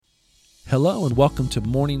Hello and welcome to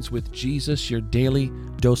Mornings with Jesus, your daily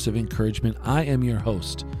dose of encouragement. I am your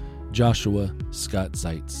host, Joshua Scott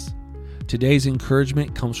Zeitz. Today's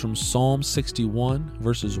encouragement comes from Psalm 61,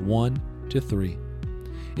 verses 1 to 3.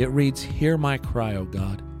 It reads, "Hear my cry, O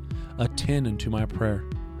God, attend unto my prayer.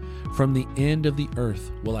 From the end of the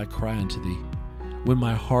earth will I cry unto thee. When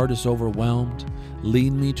my heart is overwhelmed,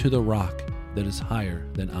 lead me to the rock that is higher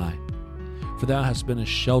than I. For thou hast been a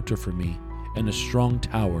shelter for me and a strong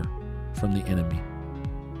tower from the enemy."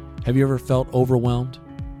 Have you ever felt overwhelmed,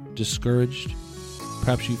 discouraged?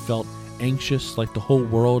 Perhaps you felt anxious, like the whole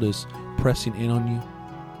world is pressing in on you.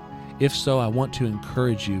 If so, I want to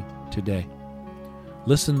encourage you today.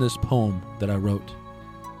 Listen to this poem that I wrote.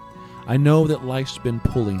 I know that life's been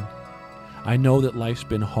pulling. I know that life's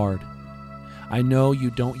been hard. I know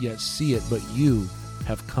you don't yet see it, but you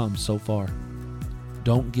have come so far.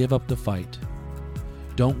 Don't give up the fight.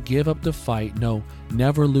 Don't give up the fight. No,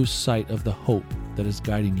 never lose sight of the hope that is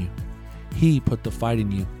guiding you. He put the fight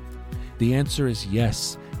in you. The answer is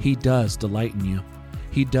yes, He does delight in you.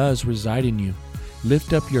 He does reside in you.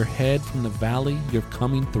 Lift up your head from the valley you're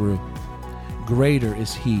coming through. Greater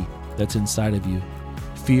is He that's inside of you.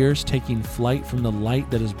 Fear's taking flight from the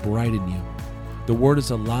light that is bright in you. The Word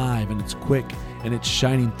is alive and it's quick and it's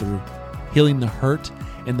shining through, healing the hurt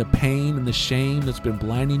and the pain and the shame that's been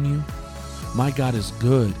blinding you. My God is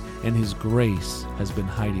good, and His grace has been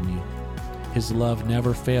hiding you. His love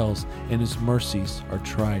never fails, and His mercies are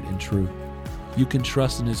tried and true. You can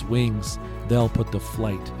trust in His wings. They'll put the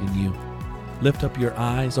flight in you. Lift up your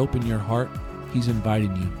eyes, open your heart. He's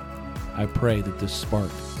inviting you. I pray that this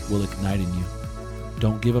spark will ignite in you.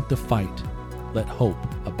 Don't give up the fight. Let hope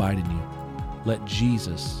abide in you. Let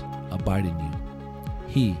Jesus abide in you.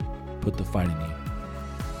 He put the fight in you.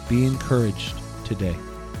 Be encouraged today.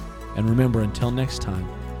 And remember, until next time,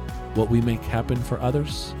 what we make happen for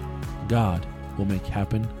others, God will make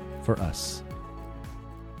happen for us.